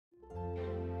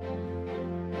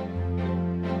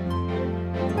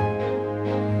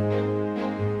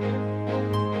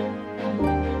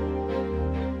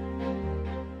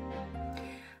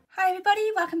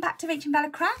to Rachel and Bella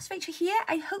Crafts. Rachel here.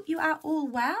 I hope you are all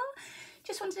well.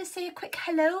 Just wanted to say a quick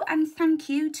hello and thank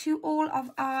you to all of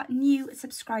our new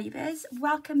subscribers.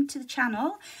 Welcome to the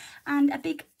channel, and a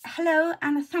big hello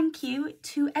and a thank you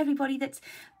to everybody that's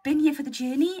been here for the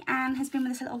journey and has been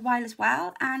with us a little while as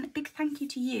well. And a big thank you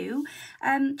to you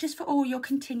just for all your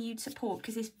continued support,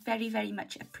 because it's very, very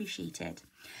much appreciated.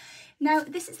 Now,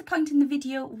 this is the point in the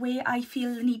video where I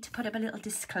feel the need to put up a little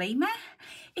disclaimer.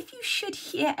 If you should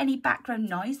hear any background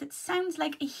noise that sounds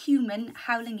like a human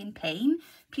howling in pain,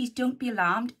 please don't be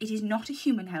alarmed. It is not a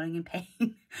human howling in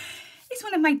pain. It's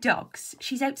one of my dogs.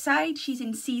 She's outside, she's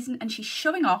in season, and she's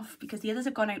showing off because the others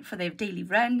have gone out for their daily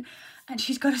run and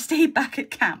she's got to stay back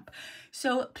at camp.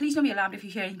 So please don't be alarmed if you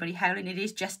hear anybody howling. It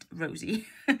is just Rosie.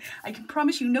 I can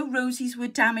promise you no Rosies were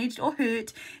damaged or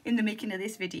hurt in the making of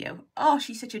this video. Oh,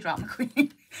 she's such a drama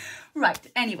queen. Right,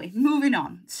 anyway, moving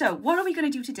on. So what are we going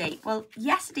to do today? Well,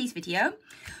 yesterday's video,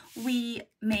 I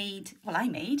made,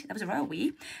 that was a royal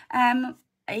we,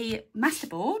 a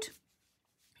masterboard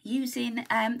using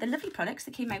the lovely products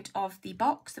that came out of the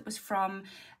box that was from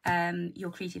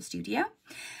your creative studio.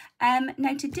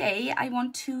 Now today I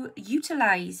want to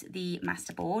utilise the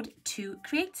masterboard to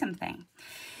create something.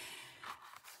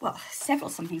 Well,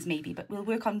 several somethings maybe, but we'll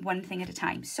work on one thing at a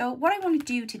time. So what I want to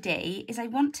do today is I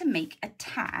want to make a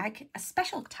tag, a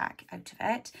special tag out of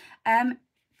it.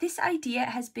 This idea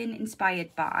has been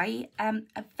inspired by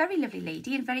a very lovely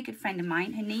lady and a very good friend of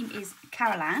mine. Her name is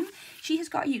Caroline. She has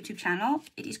got a YouTube channel.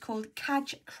 It is called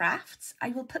Kaj Crafts. I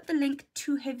will put the link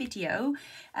to her video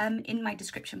in my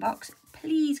description box.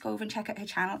 Please go over and check out her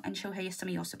channel and show her some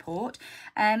of your support.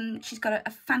 She's got a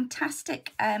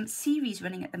fantastic series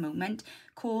running at the moment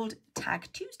called Tag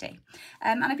Tuesday.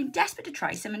 And I've been desperate to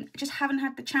try some and just haven't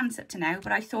had the chance up to now,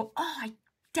 but I thought, oh, I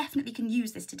definitely can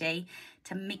use this today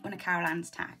to make one of Caroline's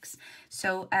tags.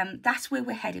 So that's where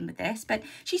we're heading with this. But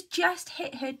she's just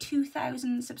hit her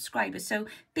 2,000 subscribers, so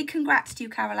big congrats to you,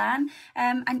 Caroline.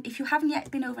 And if you haven't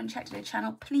yet been over and checked out her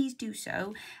channel, please do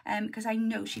so, because I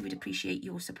know she would appreciate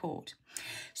your support.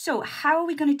 So how are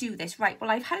we going to do this? Right,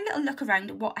 well, I've had a little look around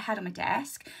at what I had on my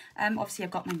desk. Obviously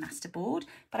I've got my masterboard,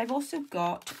 but I've also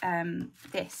got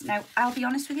this. Now, I'll be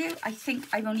honest with you, I think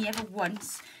I've only ever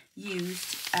once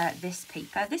used this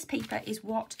paper. This paper is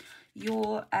what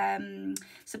your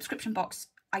subscription box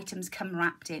items come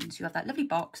wrapped in. So you have that lovely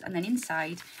box, and then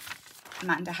inside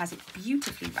Amanda has it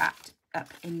beautifully wrapped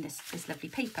up in this lovely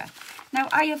paper. Now,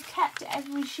 I have kept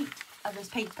every sheet of this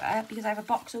paper because I have a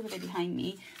box over there behind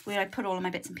me where I put all of my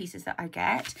bits and pieces that I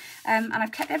get, and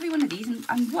I've kept every one of these,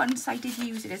 and once I did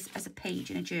use it as a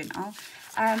page in a journal,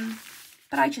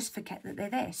 but I just forget that they're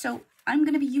there. So I'm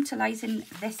going to be utilising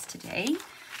this today.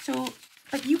 So,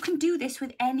 but you can do this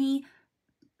with any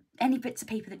bits of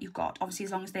paper that you've got, obviously,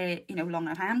 as long as they're, you know, long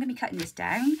enough. I am going to be cutting this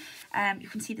down. You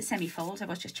can see the semi-folds. I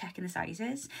was just checking the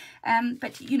sizes.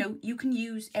 But, you know, you can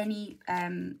use any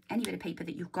bit of paper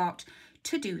that you've got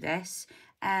to do this.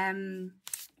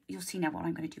 You'll see now what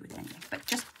I'm going to do with it anyway. But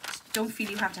just don't feel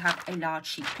you have to have a large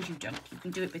sheet, because you don't. You can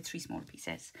do it with 3 smaller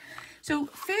pieces. So,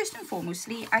 first and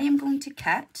foremostly, I am going to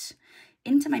cut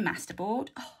into my masterboard.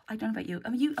 Oh, I don't know about you.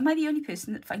 Am I the only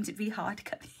person that finds it really hard to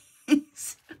cut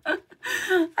these? I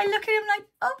look at him like,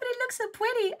 oh, but it looks so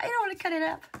pretty. I don't want to cut it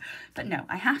up. But no,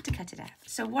 I have to cut it up.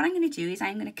 So what I'm going to do is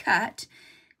I'm going to cut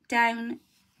down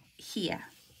here.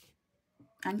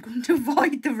 I'm going to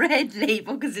avoid the red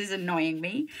label because it's annoying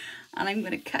me. And I'm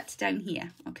going to cut down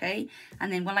here, okay?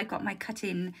 And then while I've got my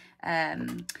cut-in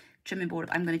trimming board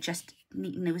up, I'm going to just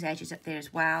neaten those edges up there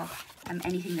as well.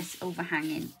 Anything that's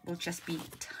overhanging will just be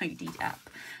tidied up.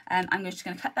 I'm just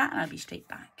going to cut that and I'll be straight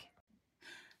back.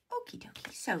 Okie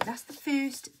dokie, so that's the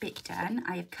first bit done.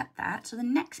 I have cut that. So the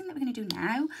next thing that we're going to do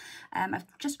now, I've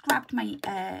just grabbed my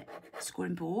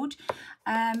scoring board,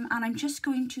 and I'm just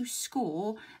going to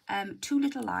score 2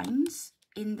 little lines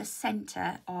in the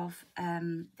centre of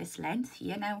this length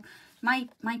here. Now, my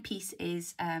piece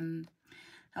is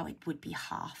oh, it would be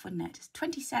half, wouldn't it? It's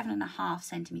 27.5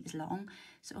 centimetres long,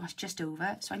 so it's just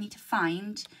over. So I need to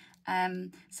find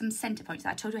some centre points.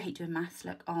 I told you I hate doing maths,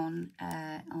 look, on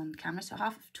camera. So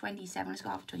half of 27, let's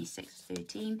go half of 26,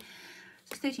 13.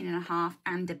 So 13.5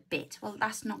 and a bit. Well,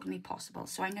 that's not going to be possible.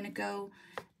 So I'm going to go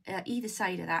either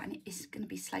side of that, and it's going to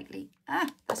be slightly,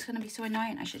 that's going to be so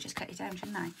annoying. I should just cut it down,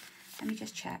 shouldn't I? Let me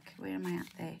just check. Where am I at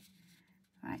there?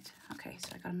 Right, okay, so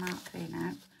I got a mark there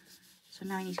now. So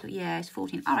now I need to go, yeah, it's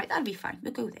 14. All right, that'll be fine.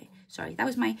 We'll go there. Sorry, that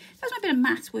was my bit of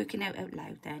maths working out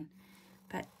loud then.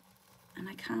 But, and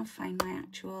I can't find my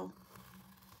actual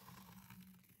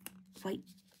white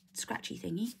scratchy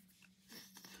thingy.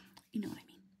 You know what I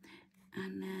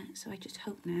mean. And so I just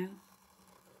hope now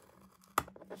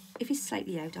if it's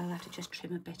slightly out, I'll have to just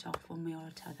trim a bit off one way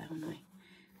or t'other, won't I?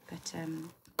 But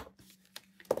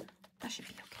that should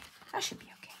be okay. That should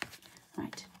be okay.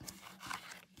 Right.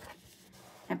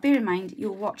 Now, bear in mind,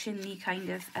 you're watching the kind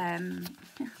of,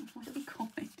 what do we call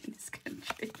it in this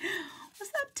country?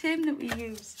 What's that term that we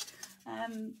use?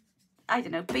 I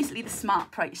don't know, basically the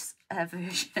smart price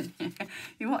version.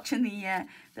 You're watching the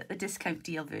discount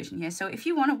deal version here. So if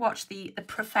you want to watch the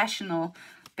professional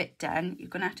bit done, you're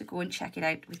going to have to go and check it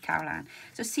out with Caroline.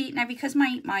 So see, now because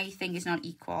my thing is not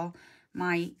equal,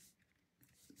 my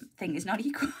thing is not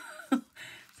equal. So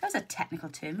that was a technical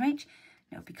term, right?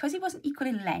 No, because it wasn't equal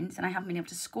in length and I haven't been able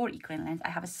to score it equal in length,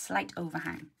 I have a slight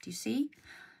overhang. Do you see?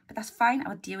 But that's fine.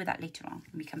 I'll deal with that later on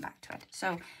when we come back to it.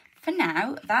 So for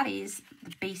now, that is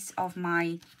the base of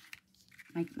my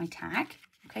tag.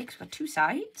 Okay, because we've got two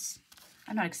sides.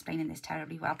 I'm not explaining this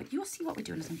terribly well, but you'll see what we're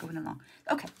doing as I'm going along.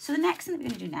 Okay, so the next thing that we're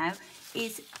going to do now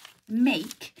is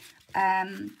make a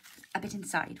bit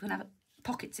inside. We're going to have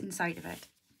pockets inside of it.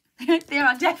 There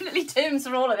are definitely terms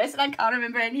for all of this, and I can't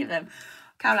remember any of them.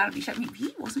 Caroline will be shouting at me,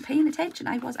 he wasn't paying attention.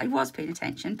 I was paying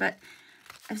attention, but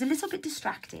I was a little bit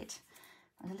distracted.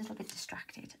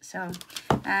 So,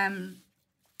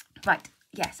 right,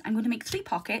 yes, I'm going to make 3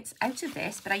 pockets out of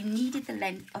this, but I needed the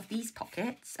length of these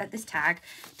pockets, this tag,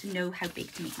 to know how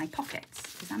big to make my pockets.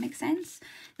 Does that make sense?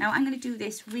 Now, I'm going to do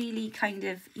this really kind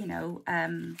of, you know,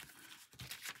 oh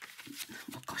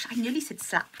gosh, I nearly said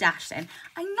slapdash then.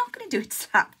 I'm not going to do it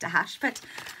slapdash, but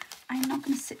I'm not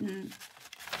going to sit and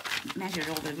measure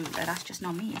all the ruler. That's just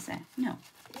not me, is it? No,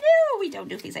 we don't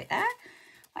do things like that.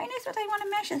 Why on earth would I want to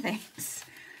measure things?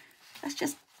 That's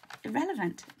just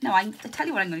irrelevant. No, I tell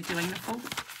you what I'm going to do. I'm going to fold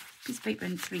a piece of paper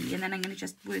in 3, and then I'm going to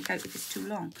just work out if it's too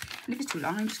long. And if it's too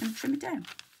long, I'm just going to trim it down.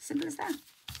 Simple as that.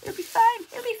 It'll be fine.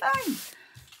 It'll be fine.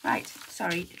 Right.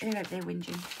 Sorry. They're out there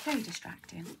whinging. Very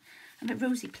distracting. And but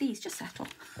Rosie, please, just settle.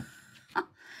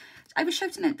 I was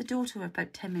shouting at the door to her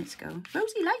about 10 minutes ago.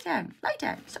 Rosie, lie down. Lie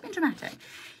down. Stop being dramatic.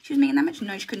 She was making that much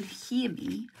noise she couldn't hear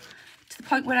me, to the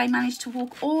point where I managed to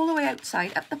walk all the way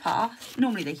outside, up the path.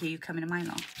 Normally they hear you coming a mile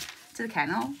off. To the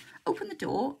kennel, open the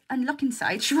door and look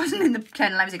inside. She wasn't in the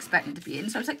kennel I was expecting to be in,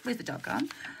 so I was like, where's the dog gone?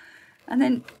 And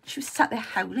then she was sat there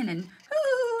howling and,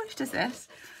 oh, she does this.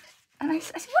 And I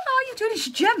said, what are you doing? And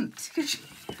she jumped because she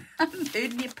hadn't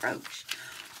heard me approach.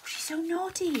 Oh, she's so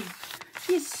naughty.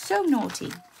 She is so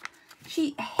naughty.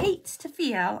 She hates to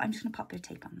feel, I'm just going to pop a bit of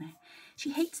tape on there.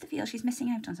 She hates to feel she's missing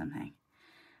out on something.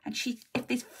 And if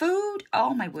there's food,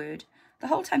 oh my word, the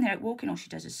whole time they're out walking, all she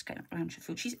does is get around for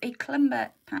food. She's a Clumber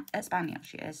Spaniel,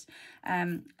 she is. I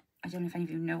don't know if any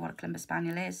of you know what a Clumber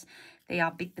Spaniel is. They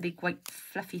are the big white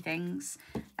fluffy things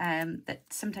that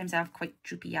sometimes have quite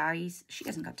droopy eyes. She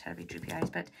hasn't got terribly droopy eyes,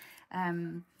 but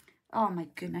oh my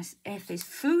goodness, if there's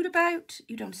food about,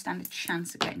 you don't stand a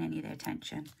chance of getting any of their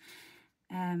attention.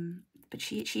 But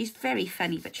she's very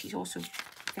funny, but she's also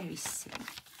very silly.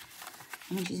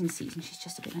 And when she's in season, she's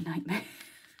just a bit of a nightmare.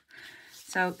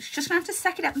 So she's just going to have to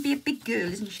suck it up and be a big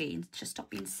girl, isn't she? And just stop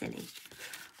being silly.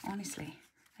 Honestly.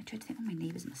 I tried to think what my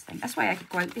neighbours must think. That's why I could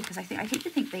go out there, because I hate to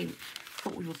think they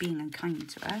thought we were being unkind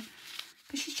to her.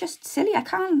 But she's just silly. I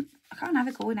can't have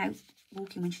her going out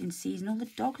walking when she's in season. All the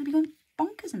dogs will be going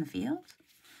bonkers in the field.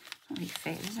 It's not really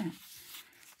fair, is it?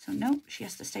 So no, she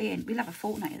has to stay in. We'll have a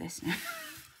fortnight of this now.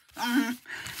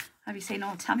 I'll be saying,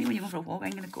 oh, tell me when you're going for a walk.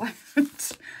 I'm going to go out.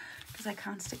 Because I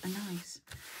can't stick the noise.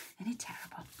 Isn't it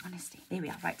terrible? Honestly. There we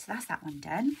are. Right, so that's that one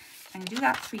done. I'm going to do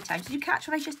that 3 times. Did you catch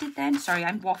what I just did then? Sorry,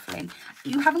 I'm waffling.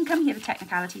 You haven't come here for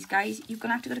technicalities, guys. You're going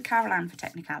to have to go to Caroline for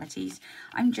technicalities.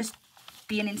 I'm just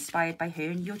being inspired by her,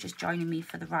 and you're just joining me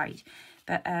for the ride.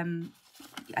 But I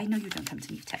know you don't come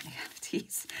to me for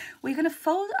technicalities. We're going to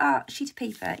fold our sheet of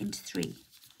paper into 3.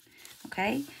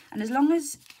 Okay? And as long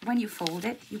as when you fold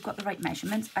it, you've got the right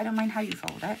measurements. I don't mind how you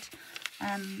fold it.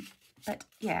 But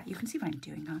yeah, you can see what I'm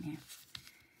doing, can't you?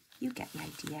 You get the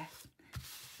idea.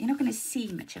 You're not going to see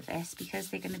much of this because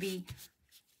they're going to be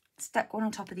stuck one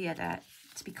on top of the other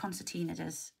to be concertinaed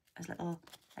as little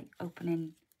like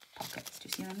opening pockets. Do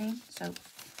you see what I mean? So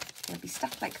they'll be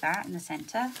stuck like that in the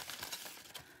centre.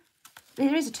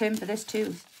 There is a term for this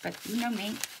too, but you know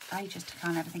me, I just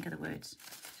can't ever think of the words.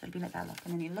 So it'll be like that, look,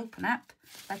 and then you'll open up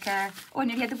like a, oh, I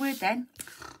nearly had the word then.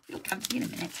 It'll come to me in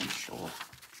a minute, I'm sure.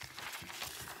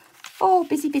 Oh,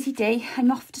 busy, busy day.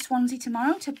 I'm off to Swansea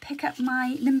tomorrow to pick up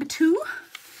my number 2.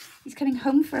 He's coming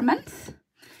home for a month,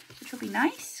 which will be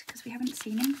nice because we haven't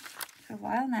seen him for a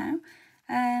while now.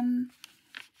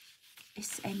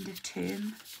 It's end of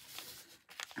term.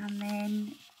 And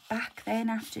then back then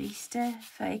after Easter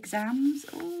for exams.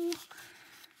 Oh,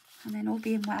 and then all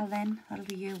being well then, that'll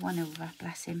be year 1 over,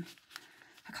 bless him.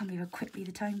 I can't believe how quickly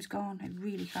the time's gone. I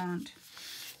really can't.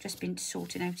 Just been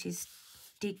sorting out his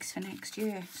digs for next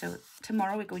year. So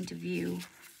tomorrow we're going to view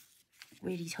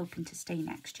where he's hoping to stay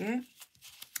next year.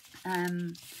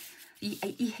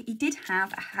 He did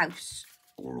have a house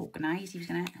all organised. He was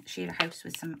going to share a house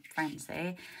with some friends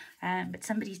there, but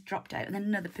somebody's dropped out, and then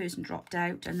another person dropped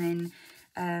out, and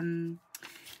then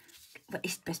but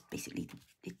it's basically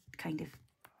it kind of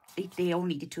they all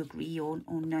needed to agree or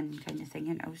none kind of thing,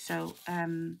 you know. So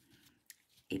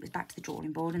it was back to the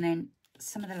drawing board, and then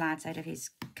some of the lads out of his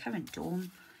current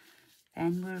dorm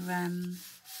then were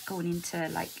going into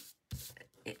like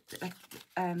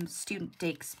student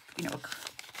digs, you know.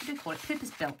 What do you call it?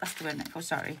 Purpose built. That's the word I'm looking for.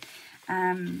 Sorry.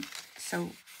 So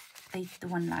the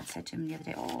one lad said to him the other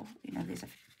day, oh, you know, there's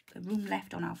a room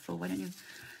left on our floor. Why don't you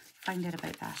find out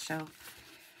about that? So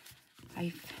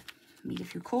I've made a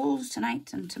few calls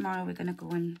tonight, and tomorrow we're going to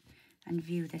go and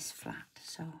view this flat.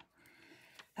 So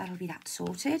that'll be that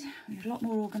sorted. We're a lot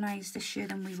more organised this year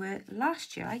than we were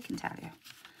last year, I can tell you,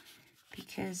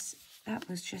 because that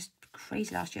was just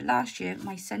crazy last year. Last year,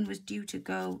 my son was due to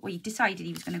go, well, he decided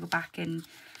he was going to go back and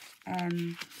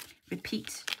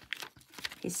repeat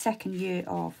his second year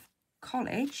of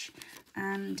college,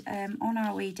 and on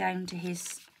our way down to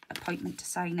his appointment to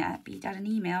sign up, he'd had an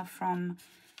email from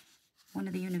one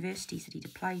of the universities that he'd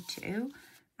applied to,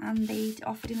 and they'd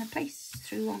offered him a place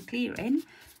through on clearing,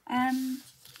 and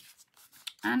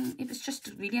it was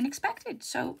just really unexpected.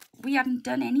 So we hadn't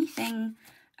done anything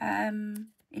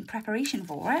in preparation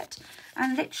for it,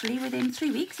 and literally within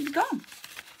 3 weeks he was gone.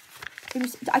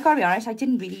 I gotta be honest, I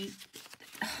can't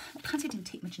say I didn't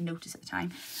take much notice at the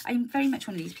time. I'm very much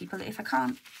one of these people that if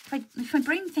my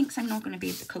brain thinks I'm not going to be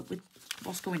able to cope with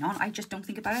what's going on, I just don't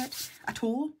think about it at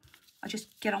all. I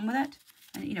just get on with it.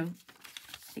 And, you know,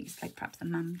 I think it's like perhaps the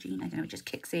mum gene, I don't know, it just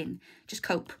kicks in. Just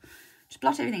cope. Just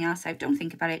blot everything else out. Don't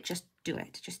think about it. Just do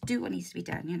it. Just do what needs to be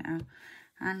done, you know.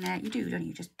 And you do, don't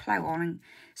you? Just plough on. And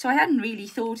so I hadn't really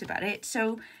thought about it.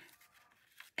 So,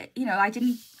 you know, I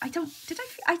think I felt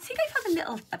a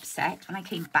little upset when I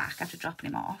came back after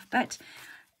dropping him off. But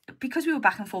because we were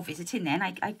back and forth visiting then,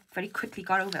 I very quickly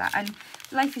got over that. And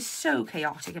life is so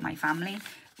chaotic in my family.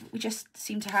 We just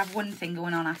seem to have one thing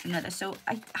going on after another. So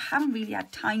I haven't really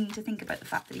had time to think about the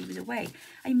fact that he was away.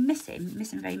 I miss him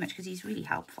very much because he's really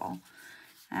helpful.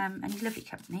 And he's lovely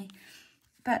company.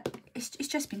 But it's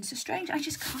just been so strange. I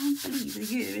just can't believe the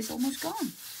year is almost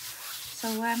gone. So,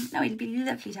 no, it'll be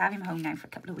lovely to have him home now for a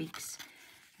couple of weeks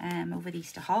over the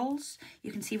Easter halls.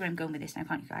 You can see where I'm going with this now,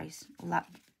 can't you guys? All that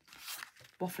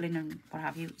waffling and what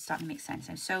have you, it's starting to make sense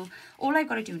now. So all I've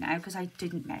got to do now, because I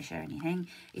didn't measure anything,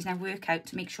 is now work out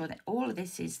to make sure that all of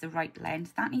this is the right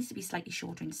length. That needs to be slightly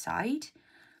shorter inside,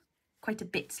 quite a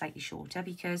bit slightly shorter,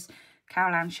 because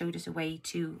Carol Ann showed us a way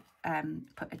to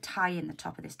put a tie in the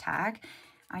top of this tag.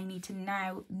 I need to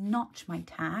now notch my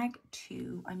tag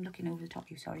to, I'm looking over the top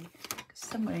of you, sorry,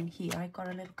 somewhere in here I've got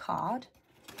a little card.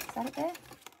 Is that it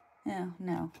there?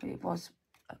 No, it was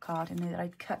a card in there that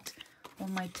I'd cut all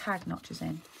my tag notches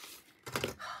in.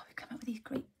 Oh, we come up with these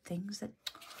great things that,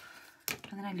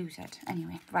 and then I lose it.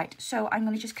 Anyway, right, so I'm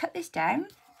going to just cut this down.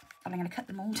 I'm going to cut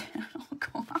them all down. Oh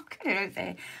God, I'll cut it out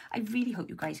there. I really hope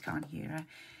you guys can't hear her.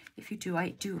 If you do,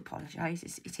 I do apologise.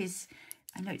 It is,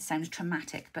 I know it sounds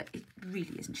traumatic, but it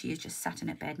really isn't. She is just sat in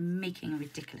her bed making a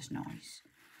ridiculous noise.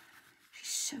 She's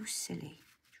so silly.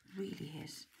 She really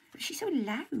is. But she's so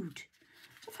loud.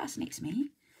 That's what fascinates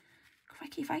me.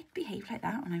 Crikey, if I'd behaved like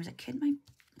that when I was a kid, I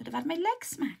would have had my legs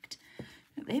smacked.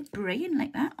 They're braying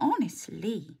like that,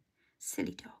 honestly.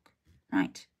 Silly dog.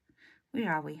 Right,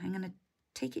 where are we? I'm going to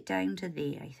take it down to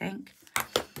there, I think.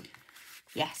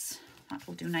 Yes, that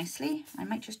will do nicely. I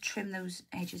might just trim those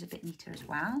edges a bit neater as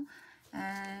well.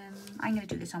 I'm going to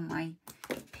do this on my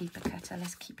paper cutter.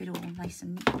 Let's keep it all nice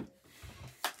and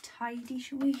tidy,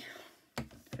 shall we?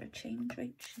 For a change,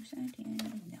 Rachel said.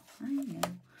 Yeah, I know.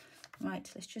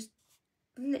 Right, let's just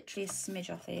literally a smidge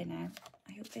off here now.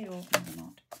 I hope they're all, no, they're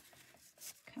not.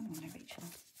 Come on now, Rachel.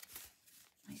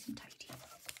 Nice and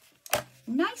tidy.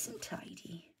 Nice and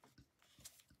tidy.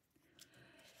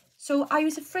 So I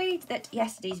was afraid that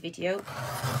yesterday's video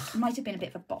might have been a bit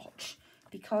of a botch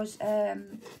because I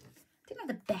didn't have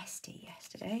the best day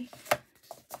yesterday.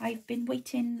 I've been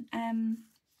waiting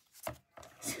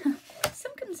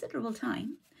some considerable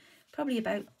time, probably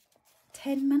about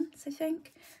 10 months, I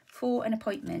think, for an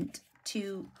appointment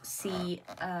to see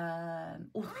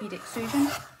orthopaedic surgeon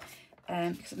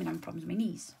because I've been having problems with my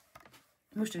knees.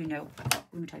 Most of you know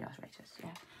rheumatoid arthritis,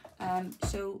 yeah.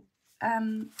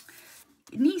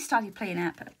 Knees started playing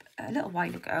up a little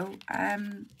while ago,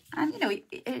 and you know,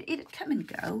 it'd come and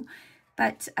go,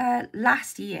 But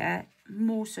last year,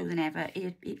 more so than ever,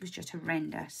 it was just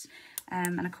horrendous.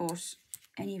 And of course,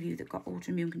 any of you that got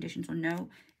autoimmune conditions will know,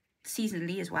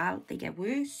 seasonally as well, they get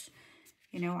worse.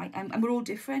 You know, and we're all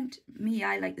different. Me,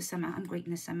 I like the summer. I'm great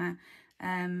in the summer.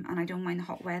 And I don't mind the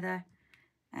hot weather.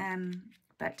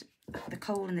 But the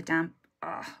cold and the damp,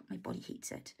 my body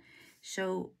hates it.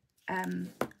 So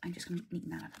I'm just going to neaten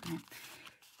that up a minute.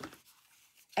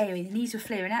 Anyway, the knees were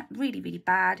flaring up really, really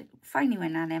bad. Finally,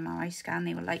 when an MRI scan,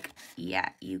 they were like, yeah,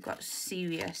 you got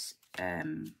serious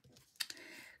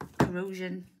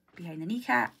corrosion behind the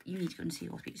kneecap. You need to go and see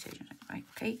the orthopedic surgeon. Like, right,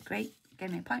 okay, great. Get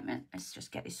me an appointment. Let's just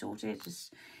get this sorted.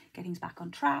 Just get things back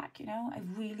on track, you know. I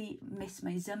really miss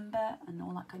my Zumba and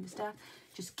all that kind of stuff.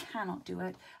 Just cannot do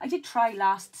it. I did try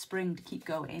last spring to keep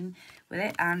going with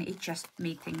it, and it just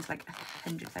made things like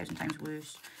 100,000 times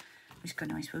worse. It's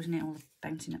good, I suppose, isn't it? All the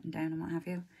bouncing up and down and what have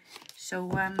you. So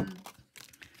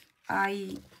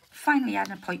I finally had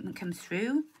an appointment come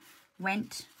through.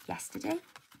 Went yesterday,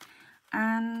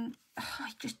 and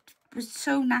I just was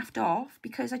so naffed off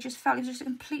because I just felt it was just a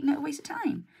complete and utter waste of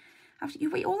time. After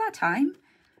you wait all that time,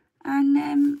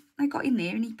 and I got in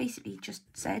there, and he basically just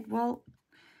said, well,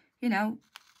 you know,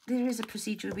 there is a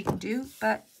procedure we can do,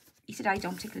 but he said, I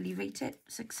don't particularly rate it.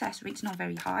 Success rate's not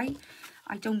very high.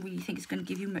 I don't really think it's going to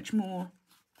give you much more.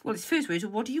 Well, his first words were,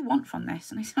 what do you want from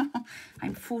this? And I said, oh,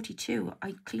 I'm 42.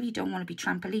 I clearly don't want to be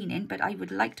trampolining, but I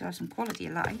would like to have some quality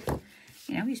of life.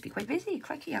 You know, I used to be quite busy.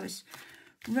 Crikey, I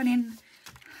ran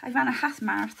a half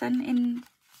marathon in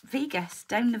Vegas,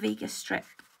 down the Vegas Strip,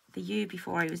 the year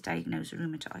before I was diagnosed with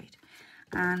rheumatoid.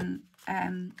 And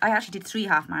I actually did 3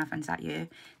 half marathons that year.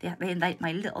 They had like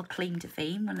my little claim to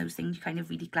fame, one of those things you're kind of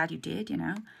really glad you did, you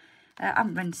know. I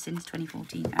haven't run since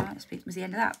 2014 now. It was the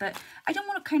end of that. But I don't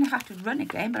want to kind of have to run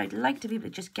again, but I'd like to be able to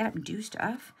just get up and do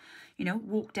stuff. You know,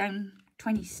 walk down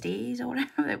 20 stairs or whatever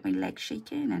without my legs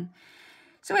shaking. And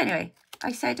so anyway,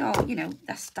 I said, oh, you know,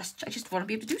 I just want to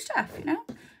be able to do stuff, you know.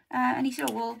 And he said,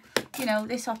 oh, well, you know,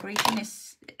 this operation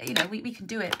is, you know, we can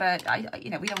do it, but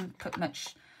you know, we don't put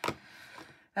much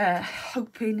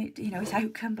hope in it, you know, its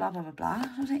outcome, blah, blah, blah, blah.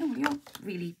 I was like, oh, well, you're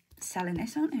really selling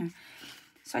this, aren't you?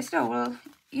 So I said, oh, well,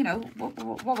 you know, what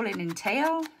will it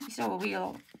entail? He said, oh, well,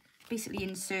 we'll basically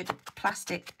insert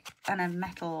plastic and a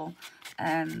metal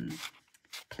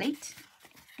plate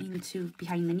into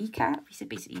behind the kneecap. He said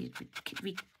basically it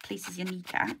replaces your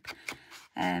kneecap,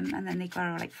 and then they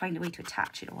gotta like find a way to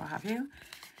attach it or what have you.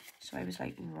 So I was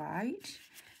like, right.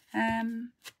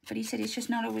 But he said it's just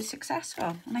not always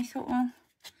successful. And I thought, well,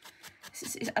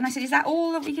 and I said, is that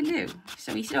all that we can do?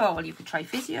 So he said, oh, well, you could try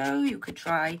physio, you could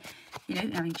try, you know,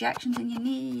 have injections in your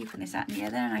knee, you can this, that, and the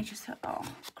other. And I just thought, oh,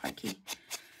 crikey.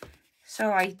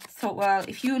 So I thought, well,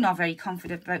 if you're not very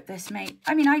confident about this, mate,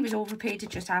 I mean, I was all prepared to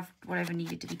just have whatever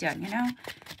needed to be done, you know.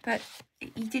 But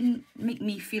he didn't make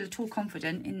me feel at all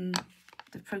confident in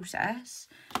the process.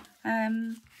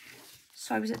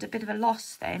 So I was at a bit of a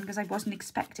loss then, because I wasn't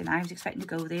expecting. I was expecting to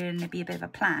go there and there'd be a bit of a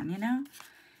plan, you know.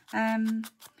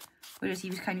 Whereas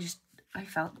he was kind of just, I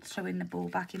felt, throwing the ball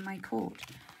back in my court.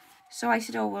 So I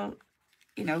said, oh, well,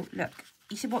 you know, look.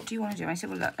 He said, what do you want to do? I said,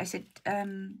 well, look, I said,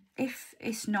 if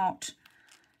it's not,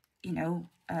 you know,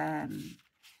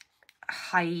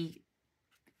 high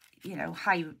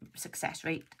success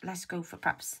rate, let's go for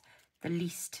perhaps the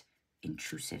least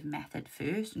intrusive method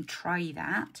first and try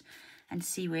that and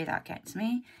see where that gets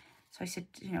me. So I said,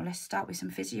 you know, let's start with some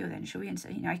physio then, shall we? And so,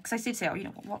 you know, because I did say, oh, you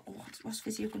know, what's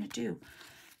physio going to do?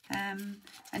 And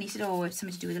he said, oh, it's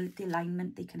something to do with the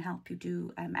alignment. They can help you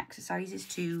do exercises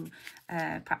to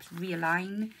perhaps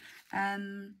realign.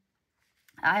 I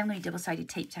have only double-sided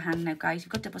tape to hand now, guys.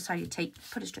 We've got double-sided tape.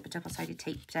 Put a strip of double-sided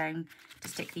tape down to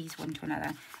stick these one to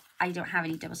another. I don't have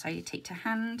any double-sided tape to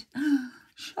hand.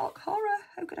 Shock, horror.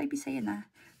 How could I be saying that?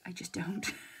 I just don't.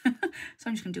 So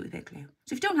I'm just going to do it with a bit of glue.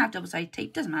 So if you don't have double-sided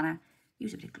tape, doesn't matter.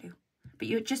 Use a bit of glue. But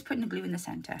you're just putting the glue in the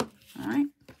centre. All right?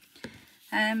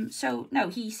 So, no,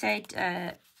 he said,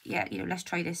 yeah, you know, let's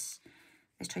try this.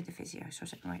 Let's try the physio. So I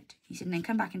said, right. He said, and then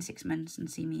come back in 6 months and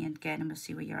see me again and we'll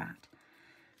see where you're at.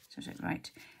 So I said,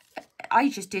 right. I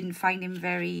just didn't find him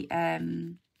very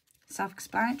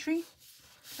self-explanatory.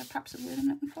 Is that perhaps the word I'm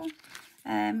looking for?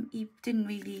 He didn't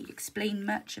really explain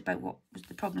much about what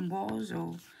the problem was,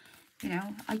 or, you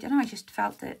know, I don't know. I just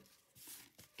felt that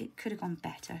it could have gone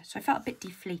better. So I felt a bit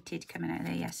deflated coming out of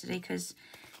there yesterday because,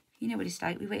 you know what it's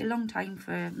like. We wait a long time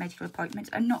for medical appointments.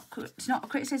 It's not a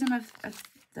criticism of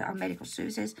our medical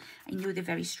services. I know they're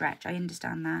very stretched. I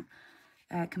understand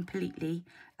that completely.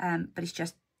 But it's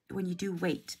just when you do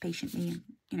wait patiently,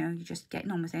 you know, you're just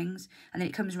getting on with things. And then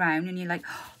it comes round and you're like,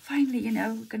 oh, finally, you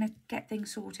know, we're going to get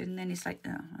things sorted. And then it's like,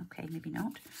 oh, okay, maybe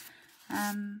not.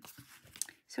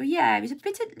 So yeah, I was a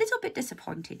little bit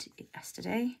disappointed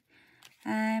yesterday,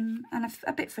 and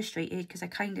a bit frustrated because I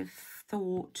kind of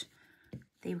thought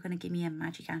they were going to give me a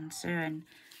magic answer and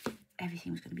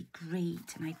everything was going to be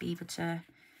great and I'd be able to,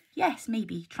 yes,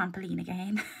 maybe trampoline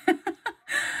again.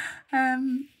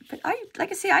 But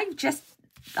like I say, I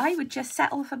would just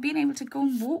settle for being able to go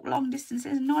and walk long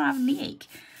distances and not have a knee ache,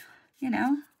 you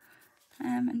know,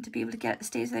 and to be able to get up the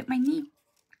stairs without my knee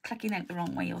clicking out the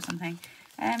wrong way or something,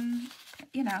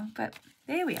 you know, but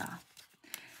there we are.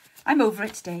 I'm over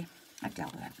it today. I've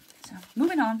dealt with it. So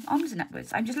moving on, onwards and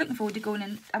upwards. I'm just looking forward to going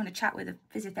and having a chat with a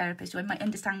physiotherapist so I might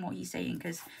understand what he's saying,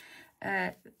 because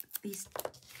these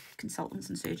consultants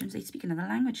and surgeons, they speak another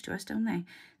language to us, don't they?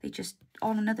 They just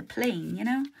on another plane, you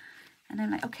know? And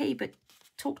I'm like, okay, but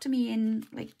talk to me in,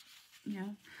 like, you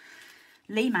know,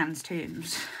 layman's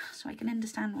terms so I can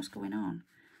understand what's going on.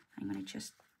 I'm going to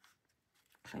just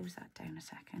close that down a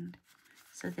second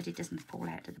so that it doesn't fall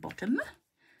out at the bottom,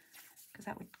 because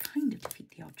that would kind of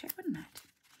defeat the object, wouldn't it?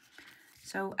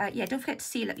 So, yeah, don't forget to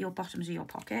seal up your bottoms of your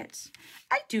pockets.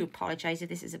 I do apologise if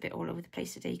this is a bit all over the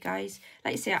place today, guys.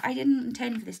 Like I say, I didn't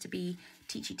intend for this to be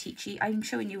teachy. I'm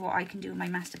showing you what I can do with my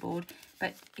masterboard.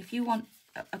 But if you want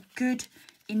a good,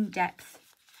 in-depth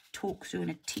talk through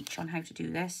and a teach on how to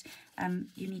do this,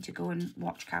 you need to go and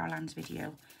watch Carol Ann's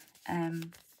video.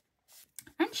 And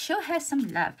show her some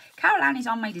love. Carol Ann is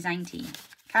on my design team.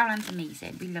 Carol Ann's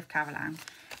amazing. We love Carol Ann.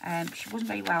 She wasn't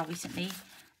very well recently.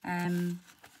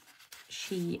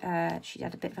 She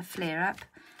had a bit of a flare up,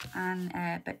 and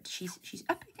but she's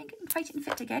up, I think, and fighting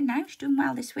fit again now. She's doing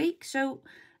well this week, so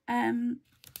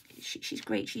she's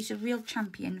great. She's a real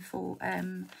champion for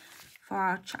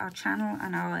our channel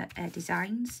and our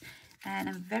designs, and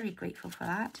I'm very grateful for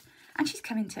that. And she's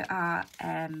coming to our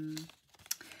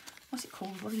what's it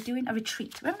called? What are we doing? A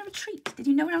retreat. We're having a retreat. Did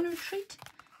you know we're having a retreat?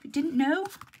 If you didn't know,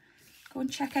 go and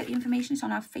check out the information. It's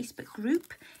on our Facebook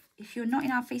group. If you're not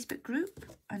in our Facebook group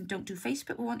and don't do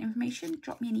Facebook or want information,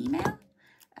 drop me an email.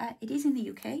 It is in the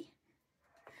UK.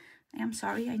 I am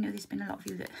sorry. I know there's been a lot of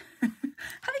you that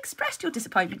have expressed your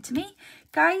disappointment to me.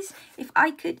 Guys, if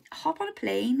I could hop on a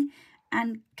plane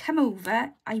and come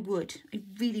over, I would. I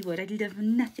really would. I'd love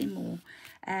nothing more.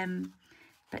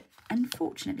 But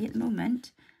unfortunately, at the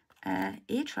moment,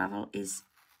 air travel is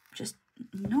just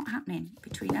not happening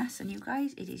between us and you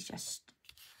guys. It is just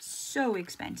so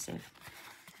expensive.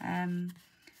 And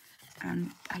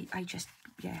I just,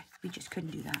 yeah, we just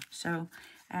couldn't do that. So,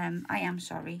 I am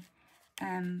sorry.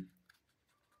 But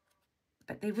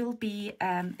we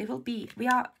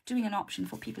are doing an option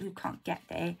for people who can't get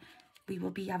there. We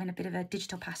will be having a bit of a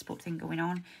digital passport thing going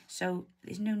on. So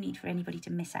there's no need for anybody to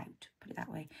miss out, put it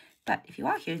that way. But if you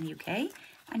are here in the UK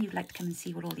and you'd like to come and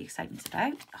see what all the excitement's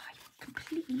about, oh, I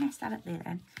completely messed that up there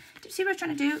then. Do you see what I was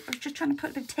trying to do? I was just trying to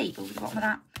put a bit of tape over the bottom of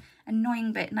that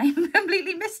annoying bit, and I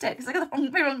completely missed it because I got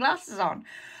my wrong glasses on.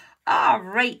 Ah, oh,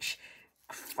 Rach.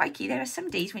 Crikey, there are some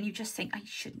days when you just think, I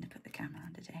shouldn't have put the camera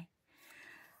on today.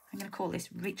 I'm going to call this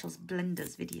Rachel's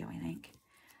Blunders video, I think.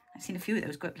 I've seen a few of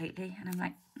those go up lately, and I'm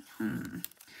like, I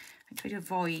try to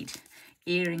avoid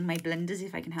airing my blunders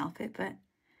if I can help it, but,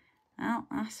 well,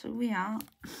 that's what we are.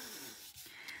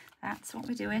 That's what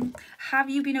we're doing. Have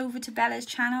you been over to Bella's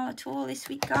channel at all this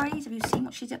week, guys? Have you seen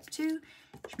what she's up to?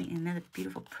 She's making another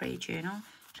beautiful prayer journal.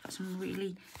 She's got some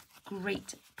really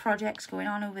great projects going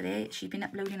on over there. She's been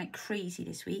uploading like crazy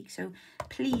this week, so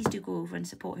please do go over and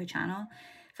support her channel.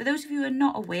 For those of you who are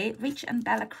not aware, Rach and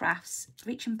Bella Crafts.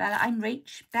 Rach and Bella, I'm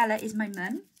Rach. Bella is my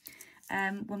mum.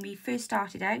 When we first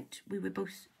started out, we were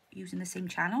both using the same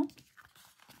channel.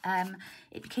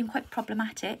 It became quite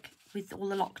problematic with all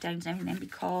the lockdowns and everything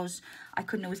because I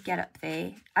couldn't always get up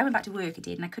there. I went back to work, I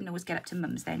did, and I couldn't always get up to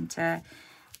mum's then to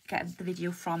get the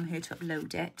video from her to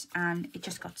upload it, and it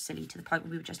just got silly to the point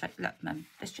where we were just like, look, mum,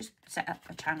 let's just set up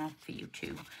a channel for you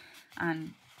too.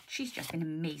 And she's just been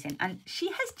amazing, and she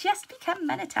has just become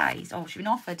monetized, or she's been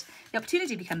offered the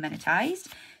opportunity to become monetized.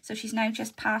 So she's now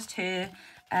just passed her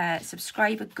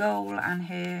subscriber goal, and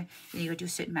her, you know, do a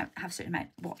certain amount, have a certain amount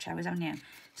of watch hours, haven't you?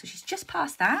 So she's just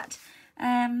passed that.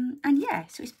 And yeah,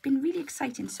 so it's been really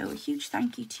exciting. So a huge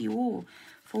thank you to you all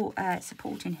for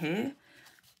supporting her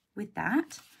with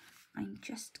that. I'm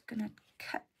just going to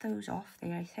cut those off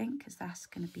there, I think, because that's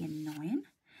going to be annoying.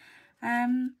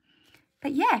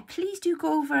 But yeah, please do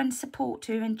go over and support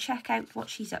her and check out what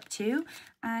she's up to,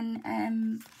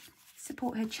 and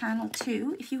support her channel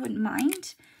too, if you wouldn't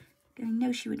mind. I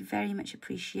know she would very much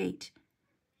appreciate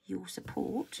your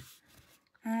support.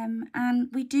 And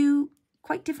we do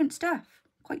quite different stuff,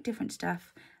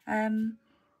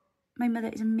 my mother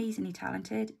is amazingly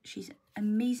talented. She's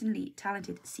amazingly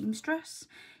talented seamstress.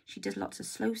 She does lots of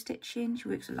slow stitching. She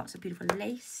works with lots of beautiful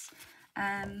lace.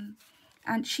 And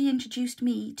she introduced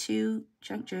me to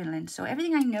junk journaling. So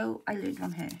everything I know, I learned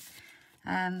from her.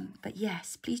 But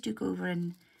yes, please do go over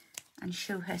and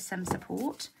show her some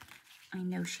support. I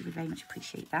know she would very much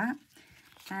appreciate that.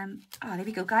 Oh, there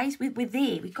we go, guys. We're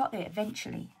there. We got there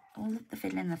eventually. All the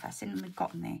fiddling and the fussing, and we've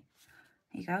gotten there.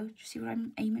 There you go. Do you see what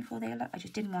I'm aiming for there? Look, I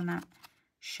just didn't want that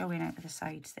showing out of the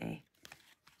sides there.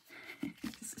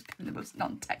 This has been the most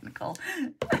non-technical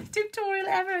tutorial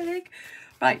ever, I think.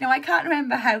 Right, now I can't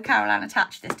remember how Caroline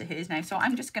attached this to hers now, so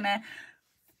I'm just going to,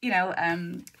 you know,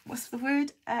 what's the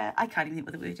word? I can't even think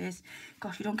what the word is.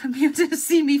 Gosh, you don't come here to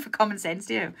see me for common sense,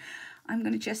 do you? I'm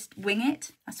going to just wing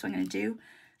it. That's what I'm going to do.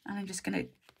 And I'm just going to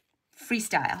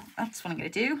freestyle. That's what I'm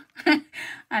going to do.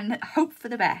 And hope for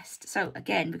the best. So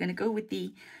again, we're going to go with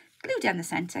the glue down the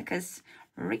centre because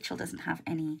Rachel doesn't have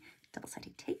any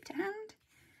double-sided tape to hand.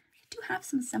 I do have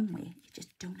some somewhere. You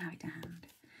just don't have it to hand.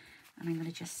 And I'm going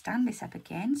to just stand this up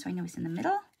again so I know it's in the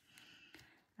middle.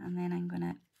 And then I'm going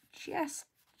to just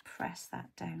press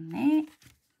that down there.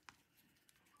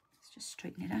 Let's just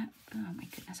straighten it up. Oh my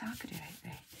goodness, how could it out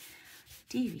there?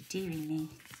 Deary, deary me.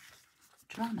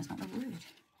 Drama's not the word.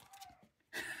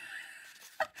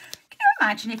 Can you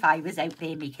imagine if I was out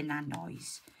there making that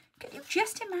noise? Can you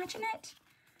just imagine it?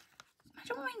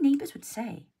 Imagine what my neighbours would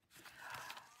say.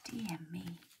 Dear me.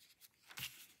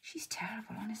 She's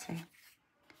terrible, honestly.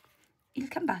 He'll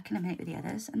come back in a minute with the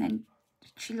others, and then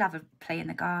she'll have a play in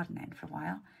the garden then for a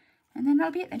while. And then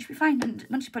that'll be it. Then she'll be fine. And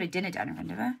once you put a dinner down in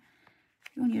front of her,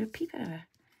 you won't hear a peep out of her.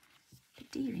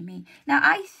 But dearie me. Now,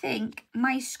 I think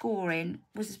my scoring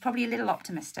was probably a little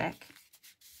optimistic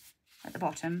at the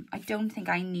bottom. I don't think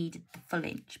I needed the full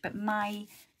inch. But my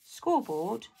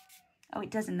scoreboard, oh,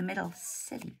 it does in the middle.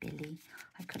 Silly Billy.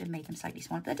 I could have made them slightly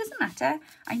smaller, but it doesn't matter.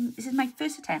 This is my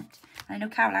first attempt. And I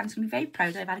know Caroline's going to be very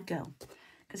proud that I've had a go.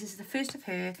 Because this is the first of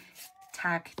her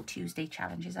Tag Tuesday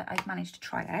challenges that I've managed to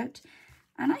try out.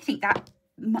 And I think that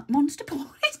monster board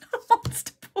is not a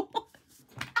monster board.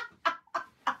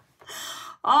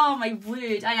 Oh, my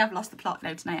word. I have lost the plot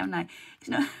now tonight, haven't I?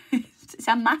 It's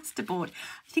a master board.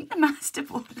 I think the master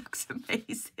board looks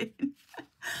amazing.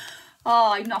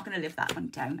 Oh, I'm not going to live that one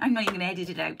down. I'm not even going to edit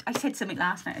it out. I said something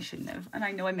last night I shouldn't have. And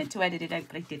I know I meant to edit it out,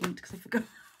 but I didn't because I forgot.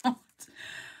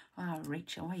 Oh,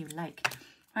 Rachel, what are you like?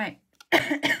 Right.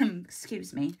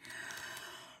 Excuse me.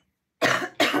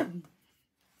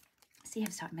 See,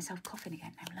 I've started myself coughing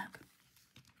again now, look.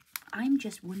 I'm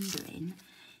just wondering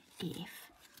if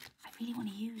I really want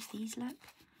to use these, look.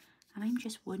 And I'm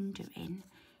just wondering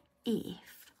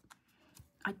if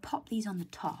I pop these on the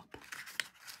top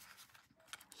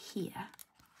here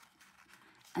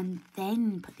and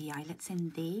then put the eyelets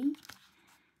in there.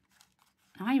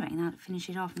 I reckon that'll finish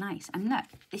it off nice. And look,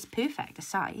 it's perfect, the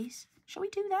size. Shall we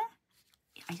do that?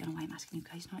 I don't know why I'm asking you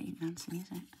guys, not you can answer me,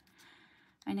 is it?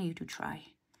 I know you do try,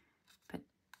 but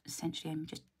essentially I'm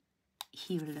just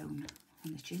here alone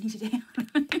on this journey today.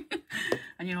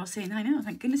 And you're all saying, I know,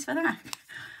 thank goodness for that.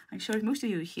 I'm sure if most of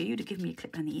you were here, you'd have given me a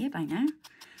clip on the ear by now,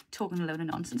 talking a load of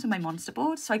nonsense on my monster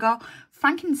board. So I got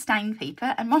Frankenstein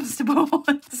paper and monster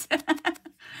boards.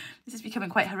 This is becoming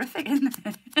quite horrific, isn't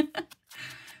it? It's going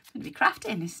to be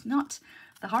crafting. It's not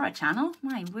the horror channel.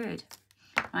 My word.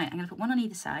 Right, I'm going to put one on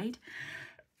either side.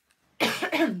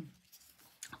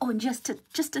 Oh, and just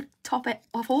to top it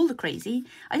off all the crazy,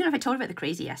 I don't know if I told you about the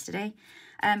crazy yesterday.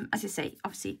 As I say,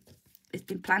 obviously, it's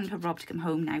been planned for Rob to come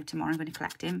home now tomorrow. I'm going to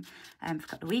collect him for a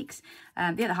couple of weeks.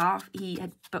 The other half, he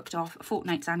had booked off a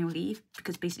fortnight's annual leave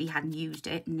because basically he hadn't used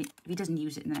it. And if he doesn't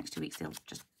use it in the next 2 weeks, they'll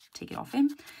just take it off him.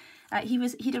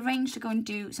 He'd arranged to go and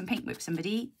do some paintwork with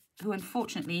somebody who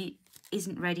unfortunately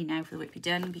isn't ready now for the work to be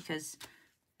done because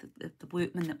the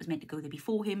workman that was meant to go there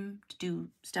before him to do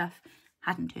stuff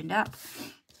hadn't turned up.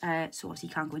 So obviously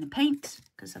he can't go in and paint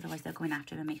because otherwise they'll go in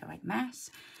after him and make a right mess.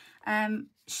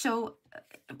 So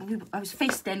I was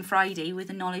faced then Friday with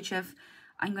the knowledge of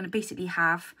I'm going to basically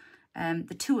have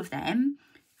the two of them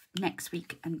next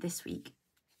week and this week.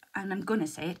 And I'm going to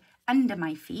say it, under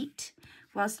my feet.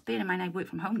 Whilst, bear in mind, I work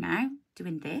from home now,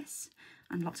 doing this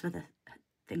and lots of other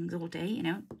things all day, you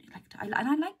know. I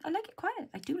like it quiet.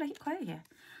 I do like it quiet here.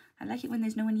 I like it when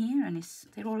there's no one here and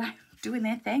they're all out doing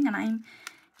their thing and I'm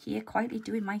here quietly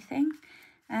doing my thing.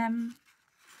 And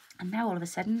now all of a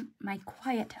sudden, my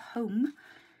quiet home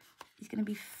is going to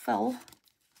be full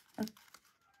of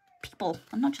people.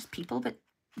 And not just people, but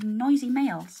noisy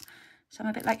males. So I'm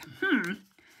a bit like,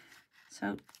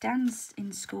 So Dan's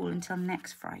in school until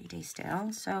next Friday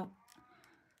still. So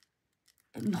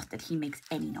not that he makes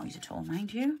any noise at all,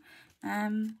 mind you.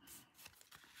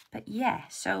 But yeah,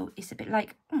 so it's a bit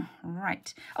like, oh,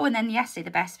 right. Oh, and then yesterday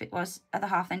the best bit was other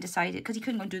half then decided, because he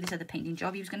couldn't go and do this other painting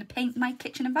job, he was going to paint my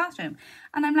kitchen and bathroom.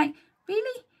 And I'm like,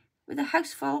 really? With a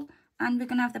house full, and we're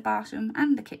going to have the bathroom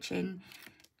and the kitchen.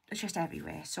 It's just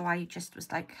everywhere. So I just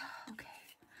was like, okay.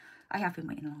 I have been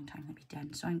waiting a long time to be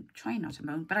done, so I'm trying not to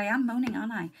moan. But I am moaning,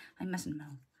 aren't I? I mustn't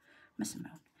moan. Mustn't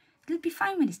moan. It'll be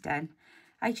fine when it's done.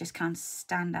 I just can't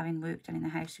stand having work done in the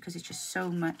house because it's just so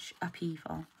much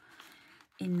upheaval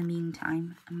in the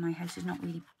meantime. And my house is not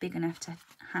really big enough to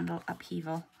handle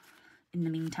upheaval in the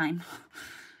meantime.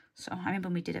 So I remember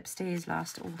when we did upstairs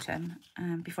last autumn,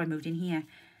 before I moved in here.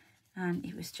 And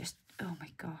it was just, oh my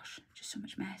gosh, just so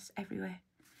much mess everywhere.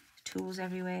 Tools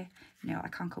everywhere. No, I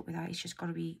can't cope with that. It's just got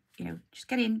to be, you know, just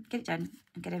get in, get it done,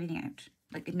 and get everything out.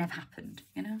 Like it never happened,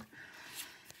 you know.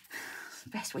 It's the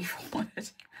best way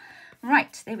forward.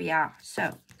 Right, there we are.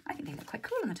 So I think they look quite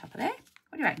cool on the top of there.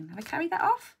 What do you reckon? Have I carried that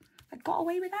off? I got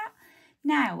away with that?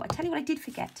 Now, I tell you what I did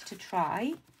forget to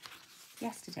try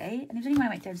yesterday, and it was only when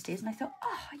I went downstairs and I thought,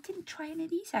 oh, I didn't try any of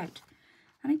these out.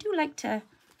 And I do like to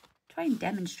try and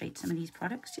demonstrate some of these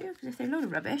products too, because if they're a load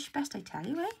of rubbish, best I tell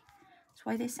you, eh? That's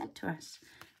why they're sent to us.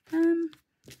 I've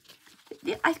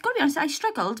got to be honest, I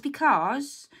struggled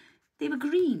because they were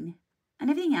green and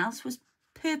everything else was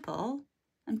purple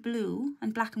and blue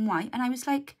and black and white. And I was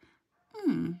like,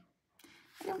 I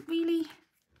don't really...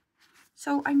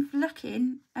 So I'm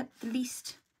looking at the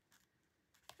least...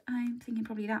 I'm thinking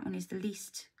probably that one is the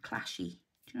least clashy.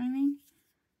 Do you know what I mean?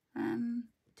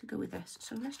 To go with this.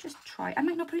 So let's just try. I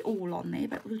might not put it all on there,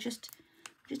 but we'll just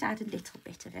add a little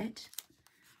bit of it.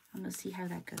 And we'll see how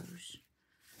that goes.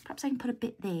 Perhaps I can put a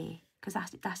bit there, because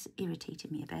that's irritated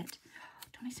me a bit.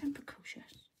 Don't I sound precocious?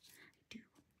 I do.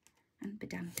 And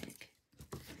pedantic.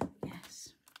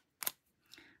 Yes.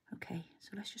 Okay,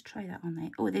 so let's just try that on there.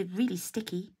 Oh, they're really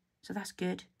sticky, so that's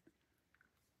good.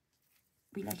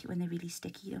 We like it when they're really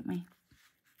sticky, don't we?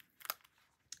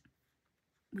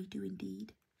 We do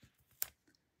indeed.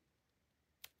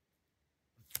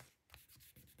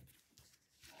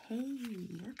 Hey,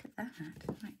 look at that.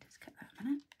 Right, let's cut that a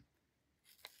minute.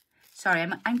 Sorry,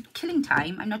 I'm killing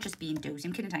time. I'm not just being dozy.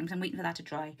 I'm killing time because I'm waiting for that to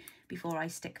dry before I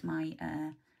stick my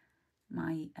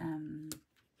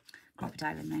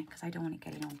crocodile in there, because I don't want it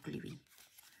getting all gluey.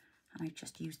 And I've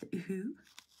just used the ooh.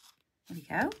 There we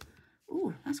go.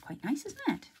 Ooh, that's quite nice, isn't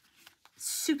it?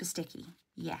 Super sticky.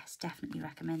 Yes, definitely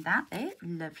recommend that there.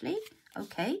 Lovely.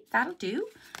 Okay, that'll do.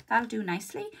 That'll do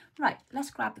nicely. Right, let's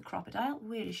grab the crocodile.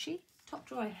 Where is she? Top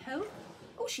drawer at home.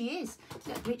 Oh, she is.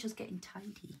 Look, Rachel's getting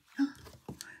tidy.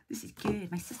 This is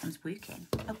good. My system's working.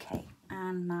 Okay,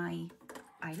 and my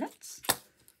eyelets.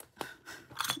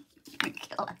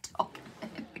 Kill that dog. Oh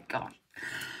my gosh.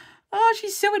 Oh,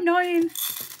 she's so annoying.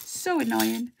 So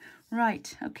annoying.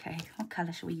 Right, okay. What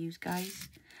colour shall we use, guys?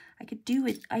 I could do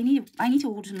with... I need to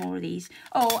order some more of these.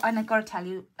 Oh, and I've got to tell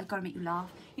you, I've got to make you laugh.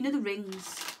 You know the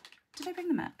rings? Did I bring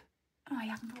them up? Oh, I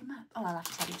haven't brought them up. Oh, I'll have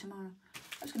to tell you tomorrow.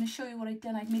 I was going to show you what I've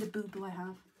done. I've made a boo-boo, I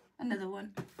have. Another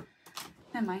one.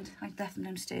 Never mind. I left them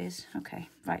downstairs. Okay,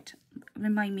 right.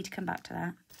 Remind me to come back to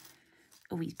that.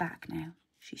 Oh, he's back now.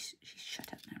 She's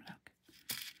shut up now, look.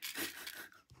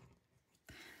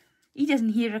 He doesn't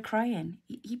hear her crying.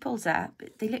 He pulls up.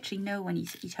 They literally know when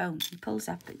he's home. He pulls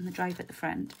up in the drive at the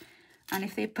front. And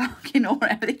if they're barking or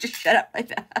whatever, they just shut up like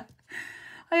that.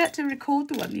 I had to record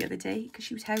the one the other day because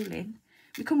she was howling.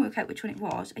 We couldn't work out which one it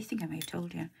was. I think I may have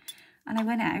told you. And I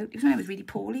went out. It was when I was really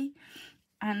poorly.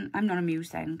 And I'm not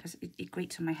amused then because it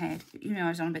grates on my head. You know, I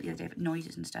was on about the other day about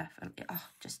noises and stuff.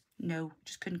 Just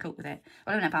couldn't cope with it.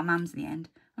 Well, I went up our mum's in the end.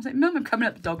 I was like, Mum, I'm coming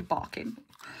up, the dog barking.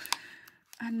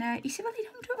 And he said, well, they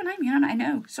don't do it when I'm here. And I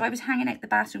know. So I was hanging out the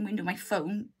bathroom window, my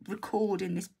phone,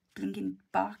 recording this blinking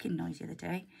barking noise the other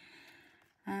day.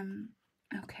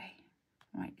 Okay.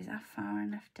 Right, is that far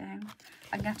enough down?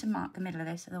 I'm going to have to mark the middle of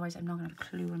this, otherwise I'm not going to have a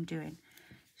clue what I'm doing.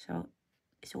 So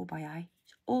it's all by eye.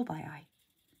 It's all by eye.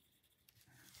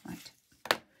 Right.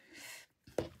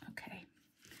 Okay.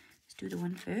 Let's do the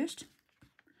one first.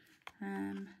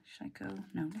 Should I go?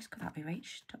 No, let's go that way,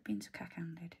 Rach. Stop being so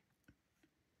cack-handed.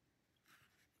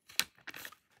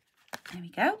 There we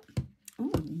go.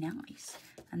 Ooh, nice.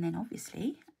 And then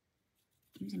obviously,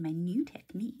 using my new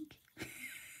technique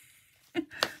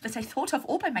that I thought of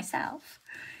all by myself.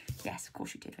 Yes, of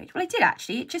course you did, Rach. Well, I did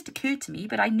actually. It just occurred to me,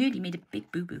 but I nearly made a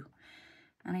big boo-boo.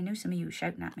 And I know some of you were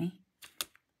shouting at me.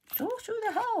 Go through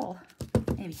the hole.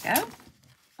 There we go.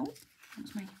 Oh, that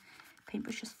was my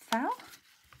paintbrush just fell.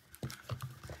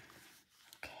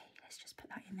 Okay, let's just put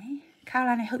that in there.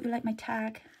 Caroline, I hope you like my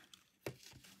tag.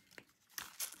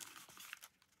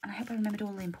 And I hope I remembered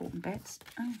all the important bits.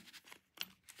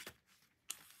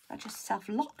 That just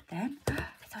self-locked then. I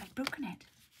thought I'd broken it.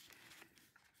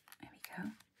 There we go.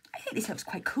 I think this looks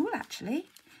quite cool actually.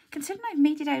 Considering I've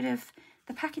made it out of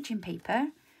the packaging paper,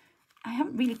 I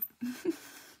haven't really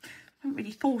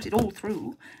thought it all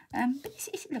through. But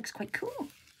it looks quite cool.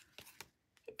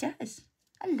 It does.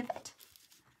 I love it.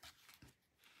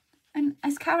 And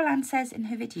as Carol Ann says in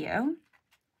her video,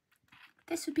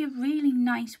 this would be a really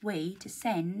nice way to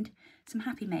send some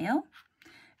happy mail.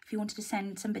 If you wanted to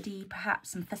send somebody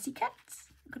perhaps some fussy cuts,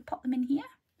 you could pop them in here.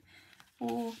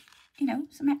 Or, you know,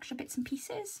 some extra bits and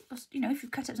pieces. Or, you know, if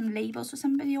you've cut up some labels for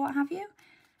somebody or what have you.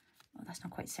 Oh, that's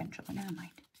not quite central, but never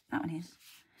mind. That one is.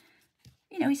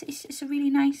 You know, it's a really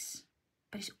nice,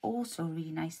 but it's also a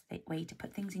really nice way to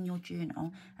put things in your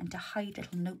journal and to hide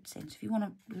little notes in. So if you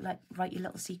want to write your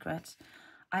little secrets,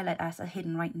 I like that as a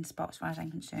hidden writing spot as far as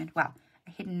I'm concerned. Well,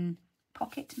 a hidden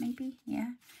pocket maybe,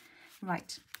 yeah.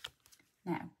 Right,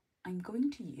 now I'm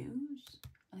going to use,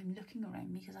 I'm looking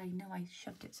around me because I know I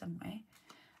shoved it somewhere.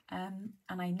 And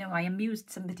I know I amused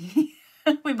somebody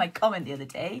with my comment the other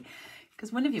day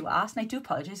because one of you asked, and I do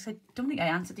apologise, I don't think I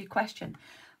answered your question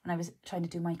when I was trying to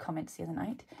do my comments the other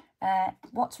night.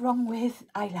 What's wrong with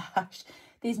eyelash?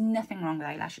 There's nothing wrong with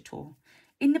eyelash at all.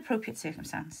 In the appropriate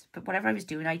circumstance, but whatever I was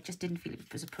doing, I just didn't feel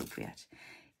it was appropriate.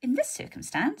 In this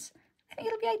circumstance, I think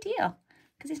it'll be ideal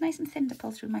because it's nice and thin to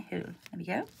pull through my hole. There we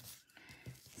go.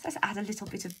 So let's add a little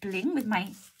bit of bling with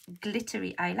my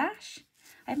glittery eyelash.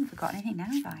 I haven't forgotten anything now,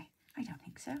 have I? I don't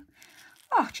think so.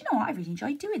 Oh, do you know what? I really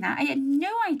enjoyed doing that. I had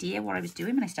no idea what I was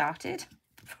doing when I started.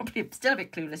 Probably still a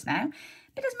bit clueless now.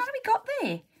 But it doesn't matter, we got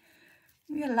there.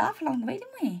 We had a laugh along the way,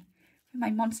 didn't we? With my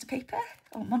monster paper,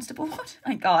 or monster board.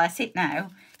 Oh, that's it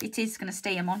now. It is going to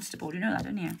stay a monster board, you know that,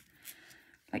 don't you?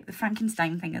 Like the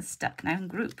Frankenstein thing is stuck now in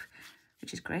group,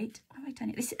 which is great. Why have I done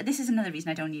it? This is another reason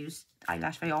I don't use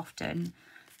eyelash very often.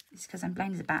 It's because I'm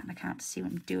blind as a bat and I can't see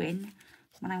what I'm doing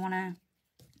when I want to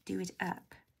do it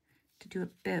up, to do a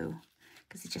bow,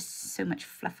 because there's just so much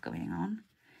fluff going on.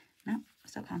 No, I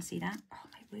still can't see that. Oh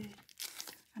my word.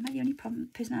 Am I the only person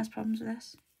that has problems with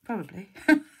this? Probably.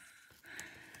 I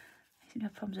seem to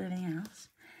have problems with everything else.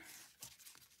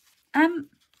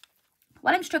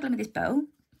 While I'm struggling with this bow,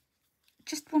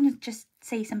 just want to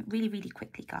say something really, really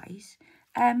quickly, guys.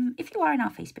 If you are in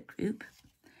our Facebook group,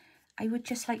 I would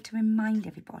just like to remind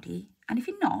everybody, and if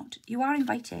you're not, you are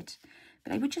invited,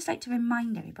 but I would just like to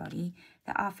remind everybody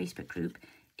that our Facebook group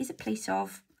is a place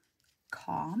of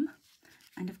calm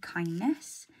and of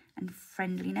kindness and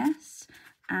friendliness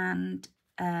and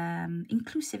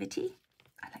inclusivity.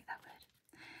 I like that word.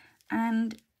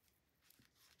 And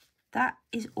that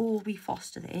is all we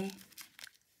foster there.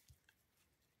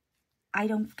 I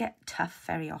don't get tough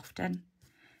very often,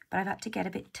 but I've had to get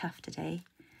a bit tough today,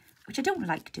 which I don't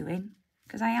like doing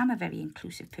because I am a very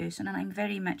inclusive person and I'm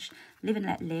very much live and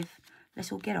let live.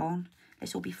 Let's all get on.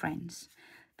 Let's all be friends.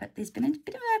 But there's been a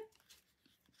bit of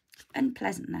a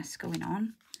unpleasantness going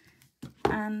on,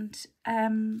 and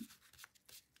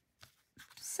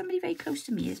somebody very close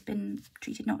to me has been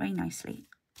treated not very nicely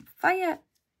via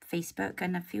Facebook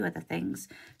and a few other things,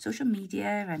 social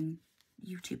media and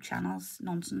YouTube channels,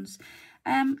 nonsense.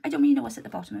 I don't really know what's at the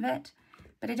bottom of it,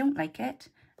 but I don't like it.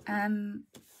 And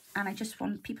I just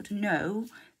want people to know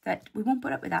that we won't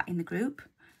put up with that in the group.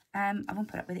 I won't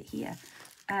put up with it here.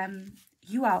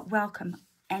 You are welcome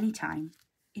anytime,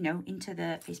 you know, into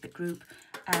the Facebook group.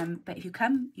 But if you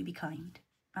come, you be kind.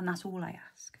 And that's all I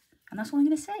ask. And that's all I'm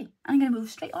going to say. I'm going to move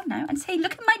straight on now and say,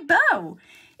 look at my bow.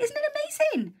 Isn't it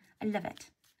amazing? I love it.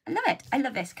 I love it. I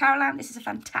love this. Carol Ann, this is a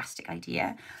fantastic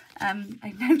idea.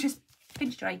 I've now just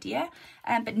finished her idea.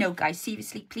 But no, guys,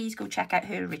 seriously, please go check out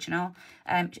her original.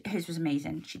 Hers was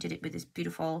amazing. She did it with this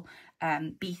beautiful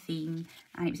bee theme,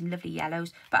 and it was in lovely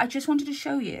yellows. But I just wanted to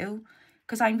show you,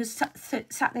 because I was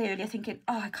sat there earlier thinking,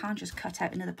 oh, I can't just cut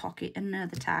out another pocket,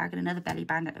 another tag, and another belly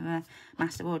band out of a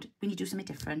masterboard. We need to do something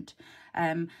different.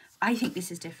 I think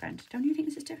this is different. Don't you think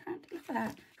this is different? Look at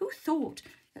that. Who thought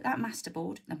that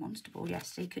masterboard, the monster board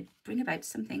yesterday, could bring about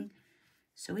something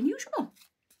so unusual?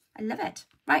 I love it.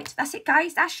 Right, that's it,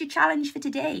 guys. That's your challenge for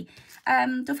today.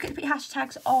 Don't forget to put your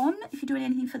hashtags on if you're doing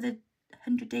anything for the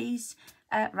 100 days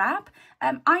wrap.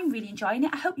 I'm really enjoying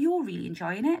it. I hope you're really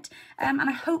enjoying it. And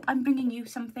I hope I'm bringing you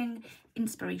something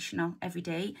inspirational every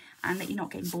day and that you're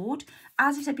not getting bored.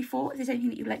 As I said before, if there's anything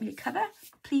that you'd like me to cover,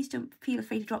 please don't feel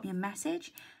afraid to drop me a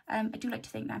message. I do like to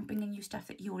think that I'm bringing you stuff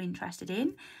that you're interested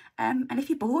in. And if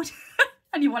you're bored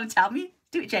and you want to tell me,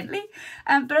 do it gently.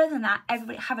 But other than that,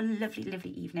 everybody have a lovely,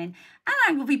 lovely evening. And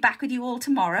I will be back with you all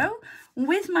tomorrow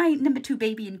with my number 2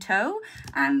 baby in tow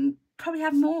and probably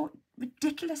have more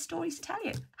ridiculous stories to tell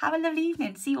you. Have a lovely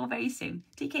evening. See you all very soon.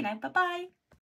 Take care now. Bye-bye.